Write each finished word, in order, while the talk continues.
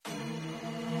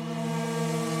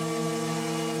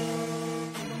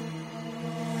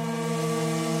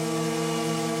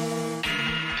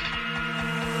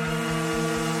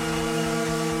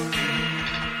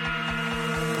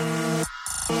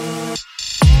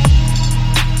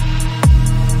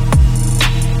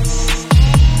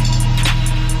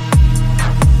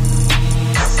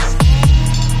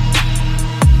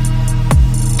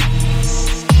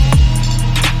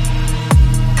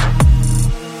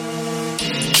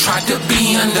Tried to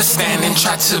be understanding,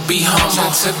 tried to be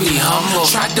humble.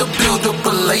 Tried to build up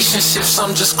relationships,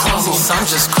 some just crumble.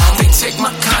 They take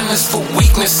my kindness for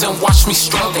weakness and watch me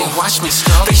struggle.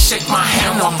 They shake my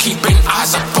hand while keeping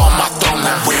eyes up on my throne.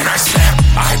 Now when I snap,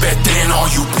 I bet then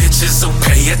all you bitches will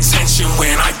pay attention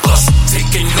when I bust.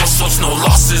 Taking no souls, no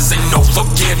losses, and no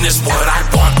forgiveness. What I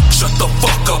want, shut the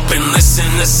fuck up and listen.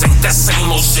 This ain't that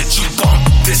same old shit you bump.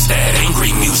 This that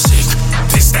angry music.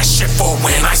 This that shit for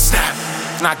when I snap.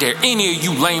 Not dare any of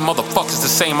you lame motherfuckers to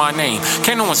say my name.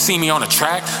 Can't no one see me on a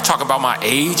track, talk about my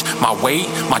age, my weight,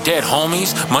 my dead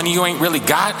homies, money you ain't really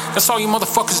got. That's all you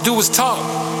motherfuckers do is talk.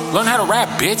 Learn how to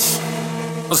rap, bitch.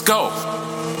 Let's go.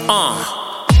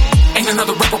 Ain't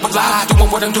another rapper will lie, doing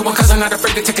what I'm doing cause I'm not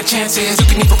afraid to take a chances. You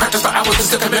can even practice for hours and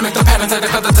still can mimic the patterns that are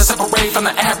colored to separate from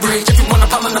the average. If you want a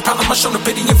problem, I show the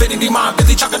pity, infinity, my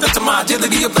ability, chalk it up to my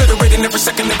agility, obliterating every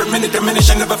second, every minute,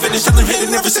 diminish, and never finish, till I'm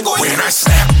hitting every single hit. When I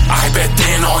snap, I bet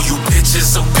then all you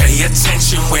bitches will pay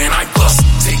attention when I bust.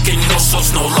 Taking no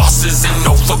souls, no losses, and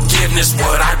no forgiveness.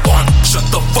 What I want, shut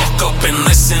the fuck up and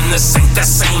listen. This ain't that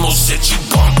same old shit you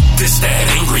bump. This that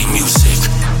angry music.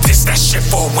 This that shit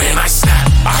for when I snap.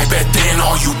 I bet then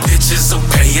all you bitches will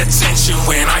pay attention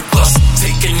when I bust.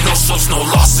 Taking no souls, no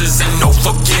losses, and no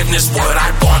forgiveness. What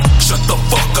I want, shut the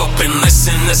fuck up and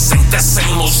listen. This ain't that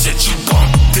same old shit you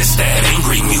bump. This that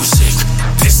angry music.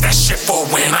 This that shit for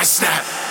when I snap.